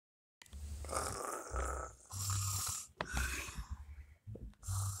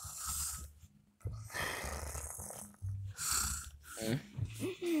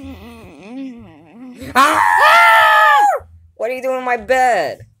my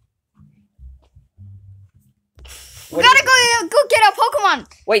bed. We gotta go get our Pokemon.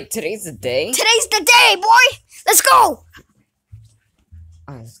 Wait, today's the day? Today's the day, boy. Let's go.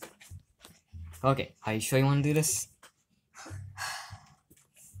 Okay, are you sure you want to do this?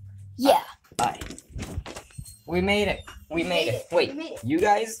 Yeah. Alright. We made it. We made it. Wait, you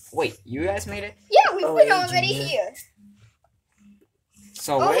guys made it? Yeah, we've been already here.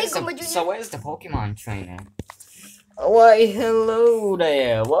 So where's the Pokemon trainer? Why, hello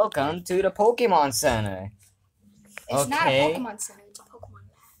there. Welcome to the Pokemon Center. It's not a Pokemon Center, it's a Pokemon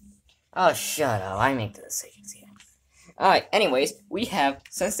Lab. Oh, shut up. I make the decisions here. Alright, anyways, we have,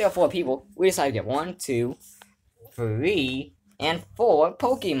 since there are 4 people, we decided to get 1, 2, 3, and 4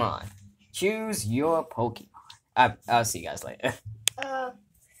 Pokemon. Choose your Pokemon. I'll see you guys later. I'm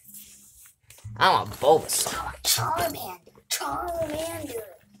a Bulbasaur. Charmander.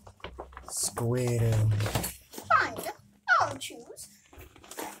 Squirtle. Fine, I'll choose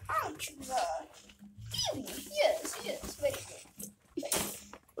Eevee. Yes, very good.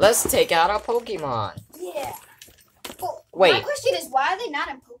 Let's take out our Pokemon. Yeah. Well, wait. My question is, why are they not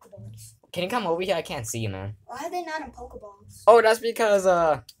in Pokeballs? Can you come over here? I can't see you, man. Why are they not in Pokeballs? Oh, that's because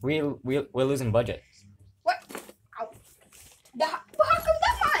we're losing budget. What? Ow. But how come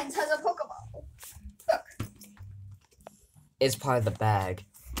that mine has a Pokeball? Look. It's part of the bag.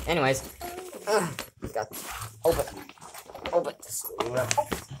 Anyways, open this.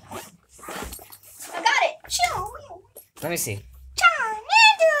 I got it. Let me see.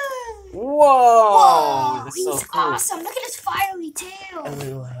 Charmander. Whoa! That's He's so cool. awesome. Look at his fiery tail. A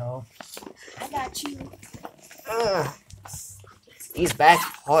little help. I got you. These bags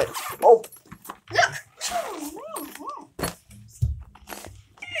hot. Oh. Look.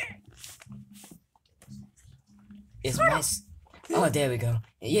 It's nice. Oh, there we go.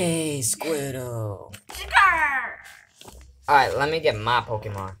 Yay, Squirtle. Alright, let me get my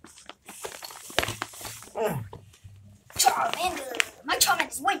Pokemon. Charmander. My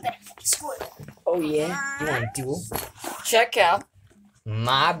Charmander is way better than Squirtle. Oh, yeah? You want to duel? Check out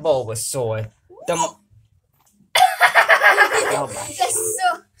my Bulbasaur. That's so...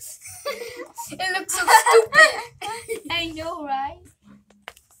 It looks so stupid. I know, right?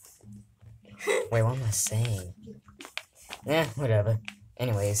 Wait, what am I saying? Whatever.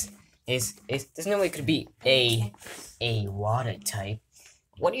 Anyways, there's no way it could be a water type.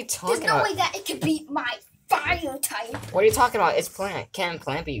 What are you talking about? There's no way that it could be my fire type. What are you talking about? It's plant. Can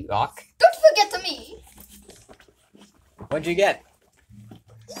plant be rock? Don't forget to me. What'd you get?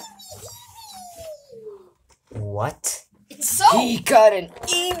 What? It's so... He got an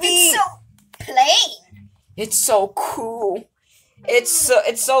Eevee! It's so plain. It's so cool. It's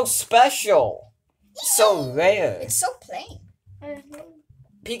so special. So rare. It's so plain.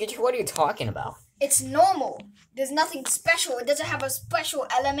 Pikachu, what are you talking about? It's normal. There's nothing special. It doesn't have a special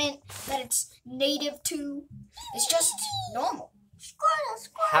element that it's native to. It's just normal.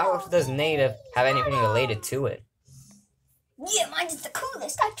 How does native have anything related to it? Yeah, mine is the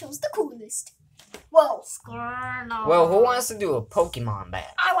coolest. I chose the coolest. Whoa. Well, who wants to do a Pokemon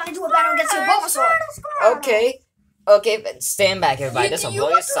battle? I want to do a battle against your Bulbasaur. Okay, but stand back, everybody. This will blow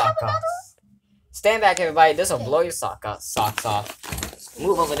your sock off. Stand back, everybody. This will blow your socks off.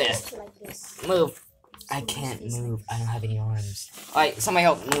 Move over there. Move. I can't move. I don't have any arms. Alright, somebody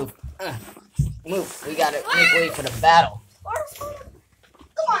help move. Move. We gotta make way for the battle.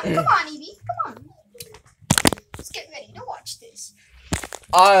 Come on, Eevee. Come on. Let's get ready to watch this.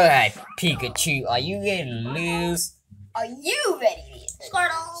 Alright, Pikachu. Are you ready to lose? Are you ready,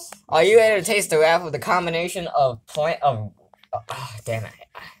 Squirtle? Are you ready to taste the wrath of the combination of damn it.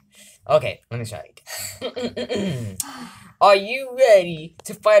 Okay, let me try again. Are you ready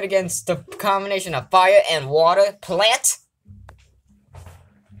to fight against the combination of fire and water plant?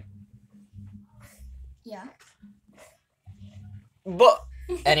 Yeah. But,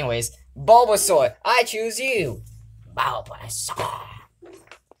 anyways, Bulbasaur, I choose you. Bulbasaur.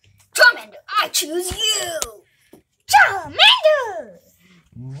 Charmander, I choose you. Charmander.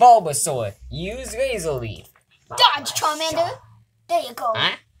 Bulbasaur, use Razor Leaf. Dodge, Charmander. There you go.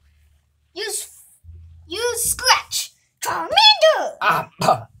 Huh? Use Scratch.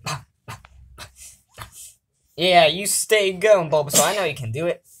 Charmander. Yeah, you stay going, Bulbasaur. I know you can do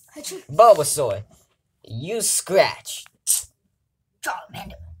it. Bulbasaur, use Scratch.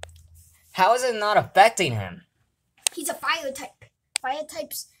 Charmander. How is it not affecting him? He's a fire type. Fire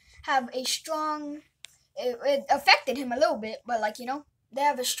types have a strong... It affected him a little bit, but like, you know, they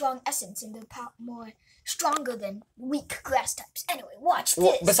have a strong essence and they're more stronger than weak grass types. Anyway, watch this.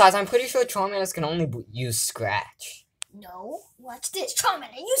 Well, besides, I'm pretty sure Charmanders can only use Scratch. No, watch this.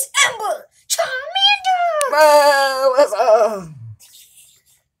 Charmander, use Ember. Charmander!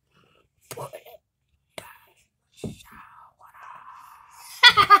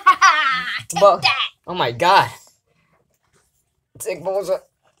 Take But that. oh my god. Take Bulbasaur.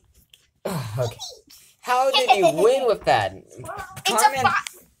 Okay. How did you win with that? It's a fight.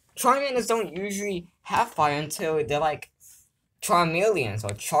 Charmanders don't usually have fire until they're like Charmeleons or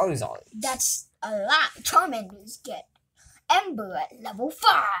Charizard. That's a lot. Charmanders get Ember at level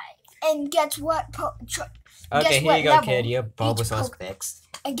 5. And guess what? Okay, here you go, kid. Your Bulbasaur's fixed.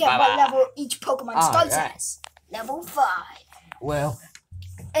 And get what level each Pokemon starts right. as. Level 5. Well.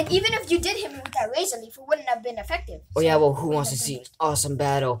 And even if you did him with that Razor Leaf, it wouldn't have been effective. Oh yeah, well, who wants to see an awesome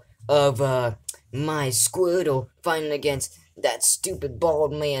battle of my Squirtle fighting against that stupid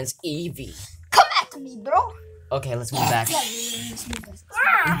bald man's Eevee? Come at me, bro. Okay, let's move back.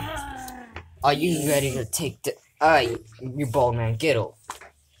 Are you ready to take the... Alright, you bald man, get up.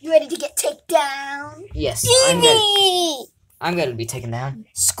 You ready to get taken down? Yes, I'm gonna be taken down.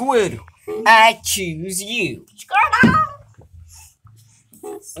 Squirtle, I choose you. Squirtle!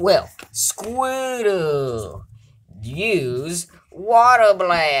 Well, Squirtle, use Water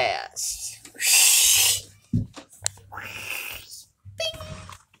Blast.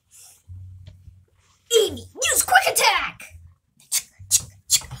 Eevee, use Quick Attack!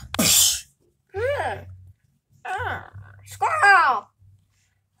 Squirtle!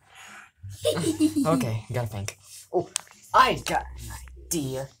 Okay, gotta think. Oh, I got an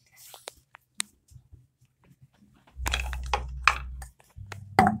idea.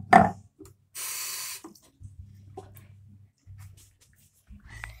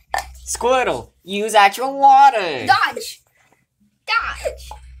 Squirtle, use actual water. Dodge! Dodge!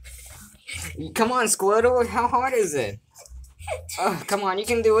 Come on, Squirtle. How hard is it? Come on, you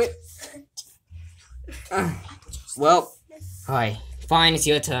can do it. Well, alright. Fine, it's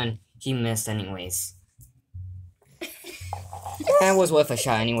your turn. He missed anyways. That was worth a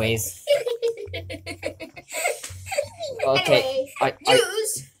shot anyways. Okay. Anyway,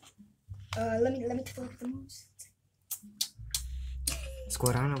 use. Let me take a look at the moves.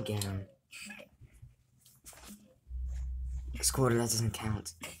 Squirtle, I don't get him. Squirtle, that doesn't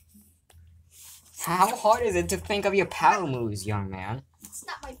count. How hard is it to think of your power moves, young man? It's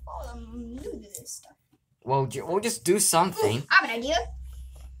not my fault. I'm new to this stuff. Well, we'll just do something. Ooh, I have an idea.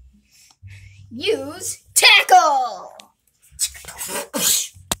 Use tackle.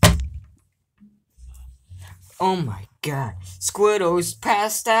 Oh my god, Squirtle's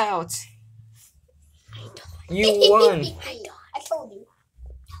passed out. You won. I told you.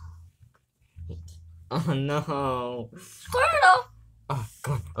 Oh no. Squirtle. Oh,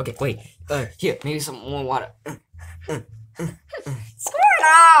 come on. Okay, wait. Here, maybe some more water. Squirtle.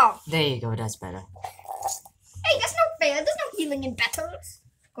 There you go. That's better. Hey, that's no fair. There's no healing in battles.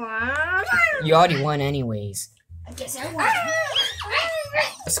 You already won anyways. I guess I won.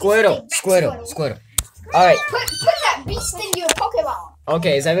 Squirtle. All right. Put that beast in your Pokeball.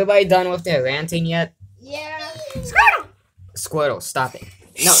 Okay, is everybody done with their ranting yet? Yeah. Squirtle, stop it.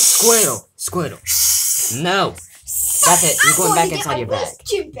 No, Squirtle. No. That's it. You're going back inside your bag.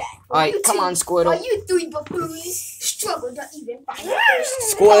 Alright, come on, Squirtle. While you three buffoons struggle to even find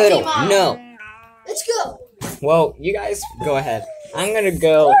Squirtle, Pokemon. no. Let's go. Well, you guys go ahead. I'm gonna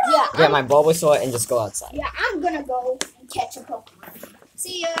go get my Bulbasaur and just go outside. Yeah, I'm gonna go and catch a Pokemon.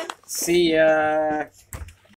 See ya. See ya.